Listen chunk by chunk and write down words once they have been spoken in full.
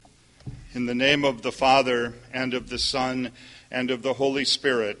In the name of the Father, and of the Son, and of the Holy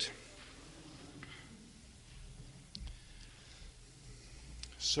Spirit.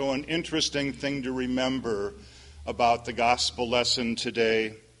 So an interesting thing to remember about the gospel lesson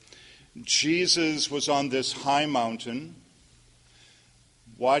today. Jesus was on this high mountain.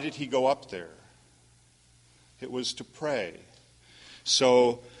 Why did he go up there? It was to pray.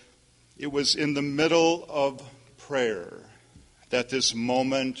 So it was in the middle of prayer that this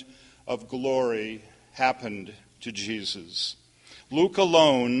moment of glory happened to Jesus. Luke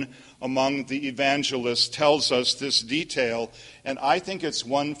alone, among the evangelists, tells us this detail, and I think it's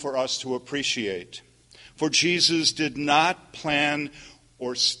one for us to appreciate. For Jesus did not plan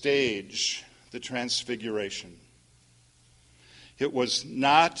or stage the transfiguration. It was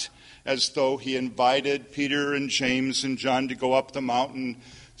not as though he invited Peter and James and John to go up the mountain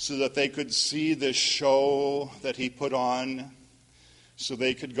so that they could see the show that he put on, so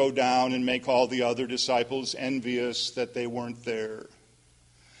they could go down and make all the other disciples envious that they weren't there.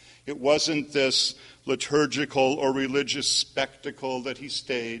 It wasn't this liturgical or religious spectacle that he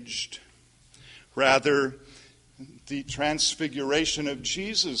staged. Rather, the transfiguration of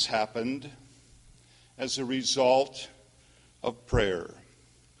Jesus happened as a result of prayer.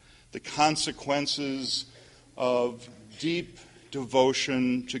 The consequences of deep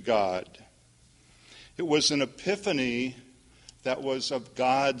devotion to God. It was an epiphany that was of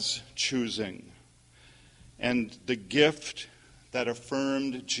God's choosing, and the gift that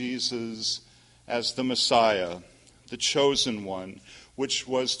affirmed Jesus as the Messiah, the chosen one, which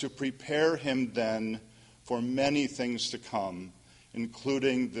was to prepare him then for many things to come,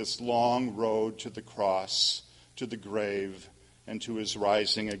 including this long road to the cross, to the grave, and to his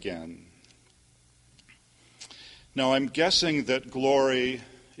rising again. Now, I'm guessing that glory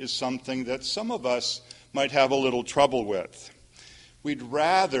is something that some of us might have a little trouble with. We'd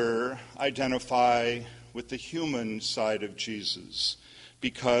rather identify with the human side of Jesus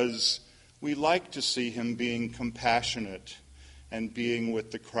because we like to see him being compassionate and being with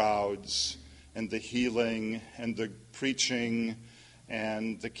the crowds and the healing and the preaching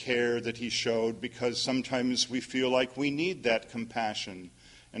and the care that he showed, because sometimes we feel like we need that compassion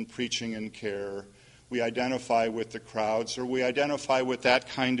and preaching and care. We identify with the crowds, or we identify with that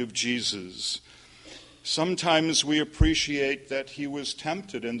kind of Jesus. Sometimes we appreciate that he was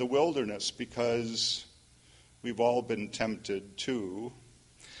tempted in the wilderness because we've all been tempted too.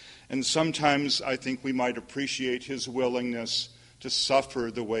 And sometimes I think we might appreciate his willingness to suffer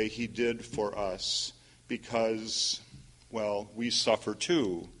the way he did for us because, well, we suffer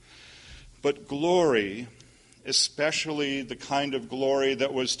too. But glory, especially the kind of glory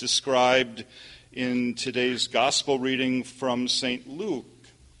that was described in today's gospel reading from St. Luke,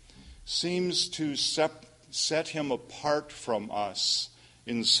 seems to set him apart from us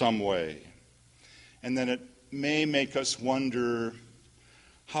in some way. And then it may make us wonder,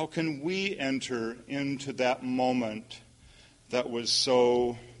 how can we enter into that moment that was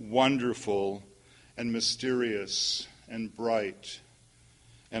so wonderful and mysterious and bright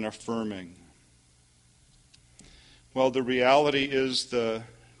and affirming? Well, the reality is the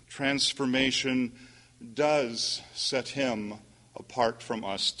transformation does set him apart from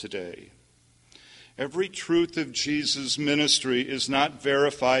us today. Every truth of Jesus' ministry is not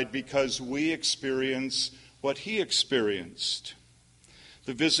verified because we experience what he experienced.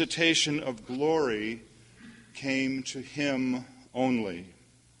 The visitation of glory came to him only.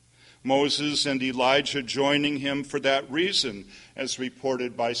 Moses and Elijah joining him for that reason, as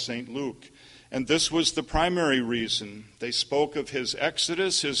reported by St. Luke. And this was the primary reason. They spoke of his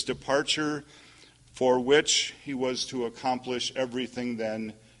exodus, his departure, for which he was to accomplish everything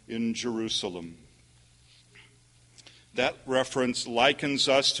then in Jerusalem. That reference likens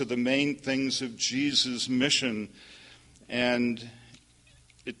us to the main things of Jesus' mission, and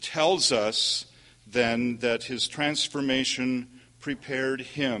it tells us then that his transformation prepared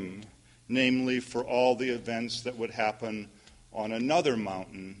him, namely for all the events that would happen on another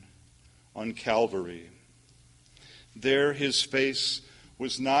mountain, on Calvary. There his face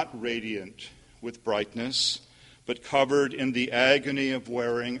was not radiant with brightness, but covered in the agony of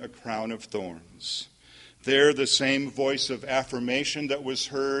wearing a crown of thorns. There the same voice of affirmation that was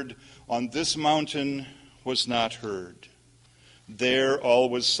heard on this mountain was not heard. There all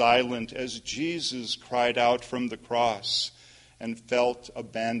was silent as Jesus cried out from the cross and felt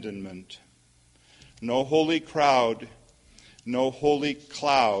abandonment. No holy crowd, no holy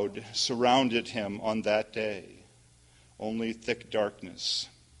cloud surrounded him on that day, only thick darkness.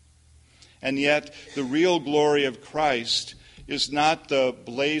 And yet, the real glory of Christ is not the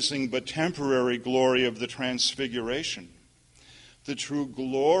blazing but temporary glory of the Transfiguration, The true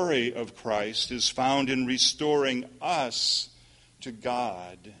glory of Christ is found in restoring us to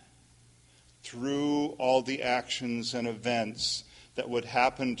God through all the actions and events that would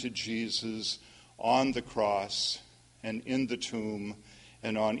happen to Jesus on the cross and in the tomb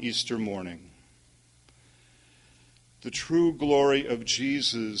and on Easter morning. The true glory of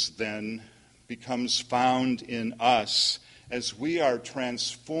Jesus, then, becomes found in us as we are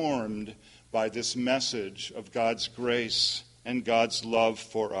transformed by this message of God's grace and God's love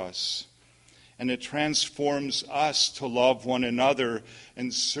for us. And it transforms us to love one another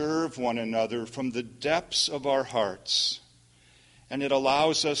and serve one another from the depths of our hearts. And it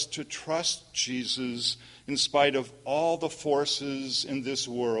allows us to trust Jesus in spite of all the forces in this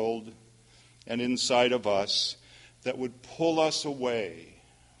world and inside of us that would pull us away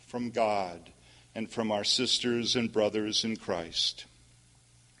from God and from our sisters and brothers in Christ.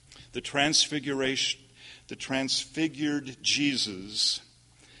 The transfigured Jesus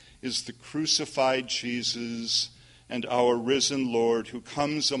is the crucified Jesus and our risen Lord who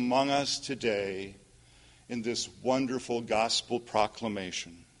comes among us today in this wonderful gospel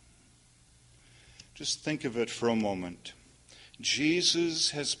proclamation. Just think of it for a moment.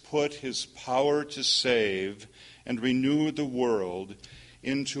 Jesus has put his power to save and renew the world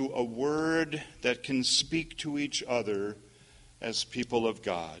into a word that can speak to each other as people of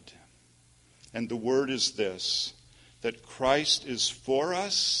God. And the word is this, that Christ is for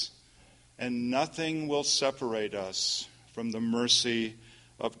us and nothing will separate us from the mercy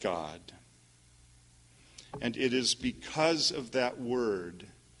of God. And it is because of that word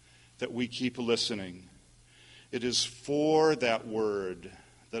that we keep listening. It is for that word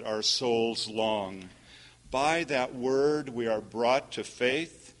that our souls long. By that word we are brought to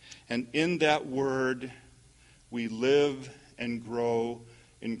faith, and in that word we live and grow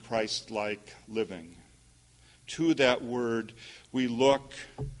in Christ-like living. To that word we look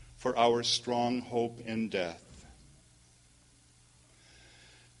for our strong hope in death.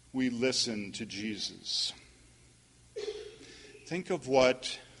 We listen to Jesus. Think of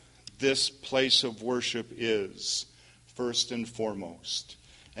what this place of worship is, first and foremost.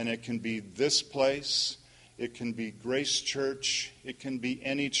 And it can be this place, it can be Grace Church, it can be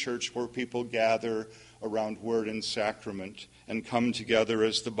any church where people gather around word and sacrament and come together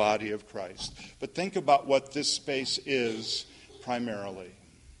as the body of Christ. But think about what this space is primarily.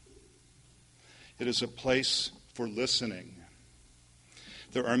 It is a place for listening.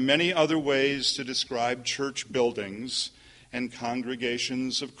 There are many other ways to describe church buildings and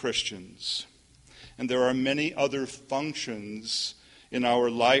congregations of Christians. And there are many other functions in our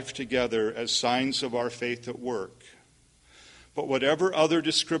life together as signs of our faith at work. But whatever other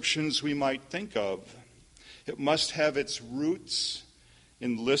descriptions we might think of, it must have its roots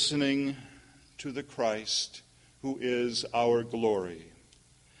in listening to the Christ who is our glory.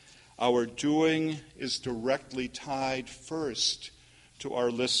 Our doing is directly tied first to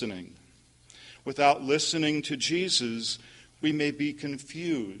our listening. Without listening to Jesus, we may be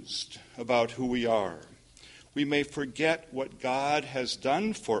confused about who we are. We may forget what God has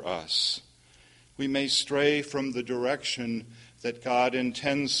done for us. We may stray from the direction that God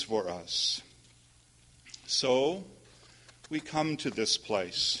intends for us. So, we come to this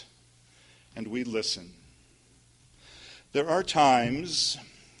place and we listen. There are times,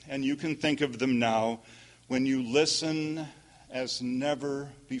 and you can think of them now, when you listen as never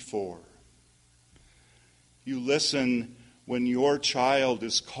before. You listen when your child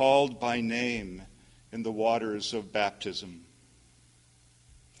is called by name in the waters of baptism.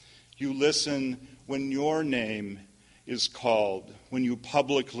 You listen when your name is called, when you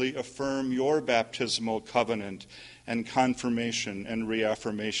publicly affirm your baptismal covenant and confirmation and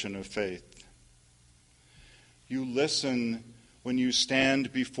reaffirmation of faith. You listen when you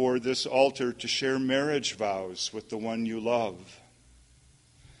stand before this altar to share marriage vows with the one you love.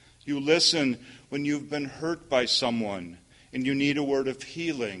 You listen when you've been hurt by someone and you need a word of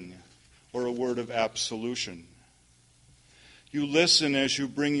healing or a word of absolution. You listen as you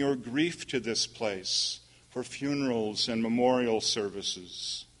bring your grief to this place for funerals and memorial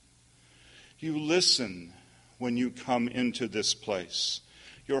services. You listen when you come into this place,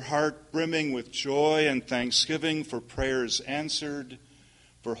 your heart brimming with joy and thanksgiving for prayers answered,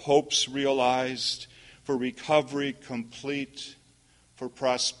 for hopes realized, for recovery complete, for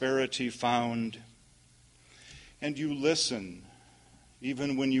prosperity found. And you listen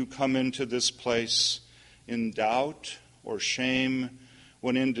even when you come into this place in doubt or shame,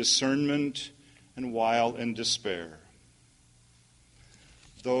 when in discernment, and while in despair.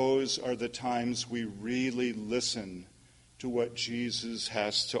 Those are the times we really listen to what Jesus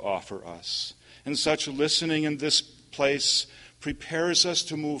has to offer us. And such listening in this place prepares us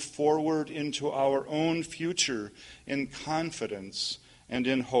to move forward into our own future in confidence and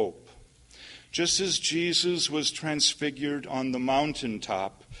in hope. Just as Jesus was transfigured on the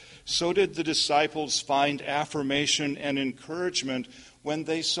mountaintop, so did the disciples find affirmation and encouragement when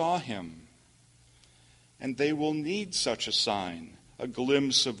they saw him. And they will need such a sign, a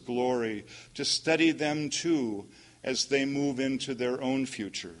glimpse of glory, to steady them too as they move into their own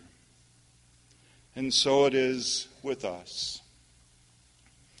future. And so it is with us.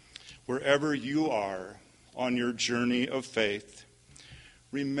 Wherever you are on your journey of faith,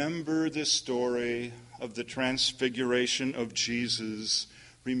 remember the story of the transfiguration of Jesus.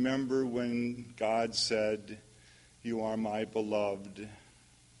 Remember when God said, "You are my beloved."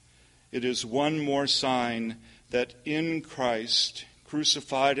 It is one more sign that in Christ,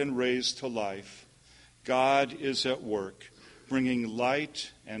 crucified and raised to life, God is at work, bringing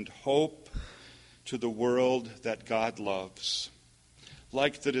light and hope to the world that God loves.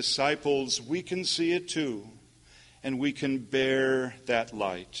 Like the disciples, we can see it too, and we can bear that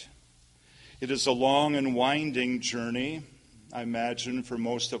light. It is a long and winding journey, I imagine for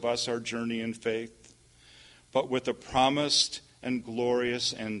most of us, our journey in faith, but with a promised and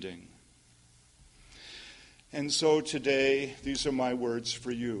glorious ending. And so today, these are my words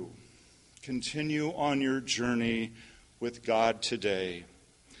for you. Continue on your journey with God today.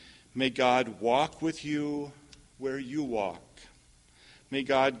 May God walk with you where you walk. May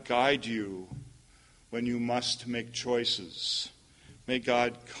God guide you when you must make choices. May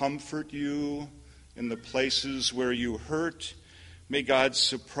God comfort you in the places where you hurt. May God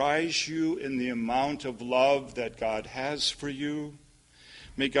surprise you in the amount of love that God has for you.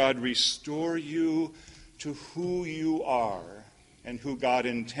 May God restore you to who you are and who God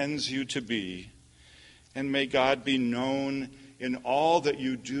intends you to be. And may God be known in all that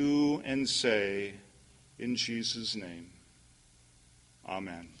you do and say, in Jesus' name.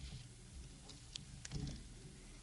 Amen.